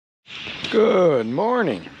Good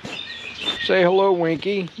morning. Say hello,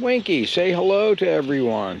 Winky. Winky, say hello to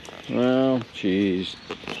everyone. Well, she's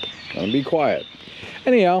gonna be quiet.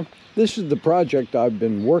 Anyhow, this is the project I've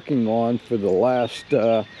been working on for the last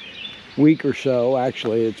week or so.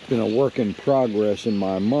 Actually, it's been a work in progress in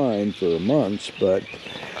my mind for months, but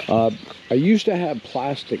I used to have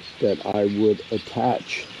plastic that I would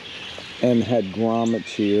attach and had grommets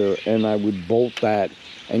here, and I would bolt that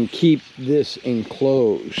and keep this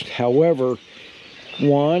enclosed. However,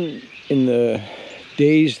 in the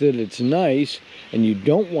days that it's nice and you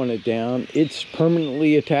don't want it down, it's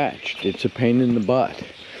permanently attached. It's a pain in the butt.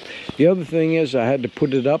 The other thing is I had to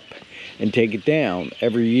put it up and take it down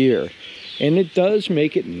every year. And it does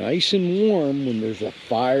make it nice and warm when there's a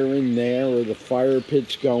fire in there or the fire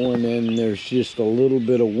pit's going and there's just a little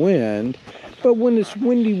bit of wind. But when it's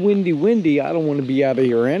windy, I don't want to be out of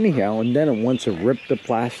here anyhow, and then it wants to rip the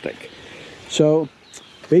plastic. So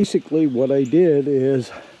basically what I did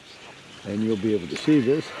is, and you'll be able to see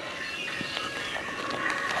this,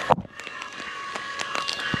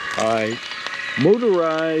 I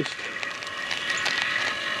motorized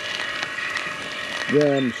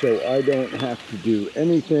them so I don't have to do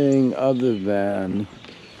anything other than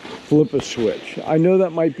flip a switch. I know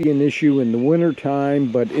that might be an issue in the winter time,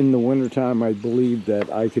 but in the winter time I believe that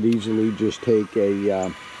I could easily just take a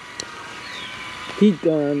heat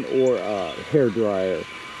gun or a hair dryer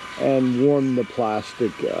and warm the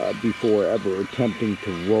plastic before ever attempting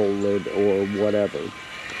to roll it or whatever.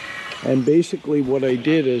 And basically what I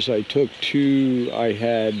did is I took I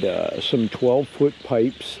had some 12-foot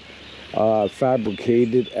pipes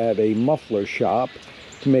fabricated at a muffler shop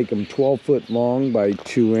to make them 12 foot long by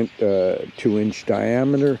 2-inch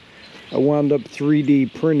diameter. I wound up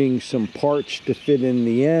 3D printing some parts to fit in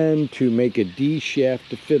the end to make a D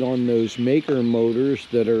shaft to fit on those maker motors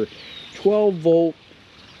that are 12 volt,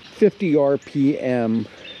 50 RPM,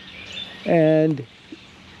 and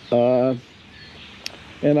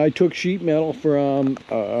I took sheet metal from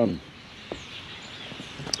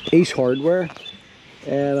Ace Hardware,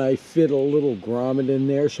 and I fit a little grommet in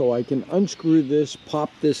there so I can unscrew this, pop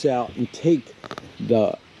this out, and take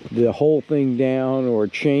the whole thing down or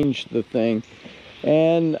change the thing.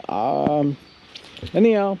 And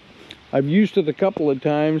anyhow, I've used it a couple of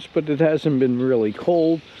times, but it hasn't been really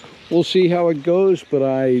cold. We'll see how it goes, but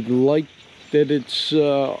I like that it's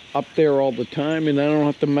up there all the time and I don't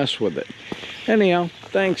have to mess with it. Anyhow,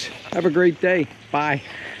 thanks. Have a great day. Bye.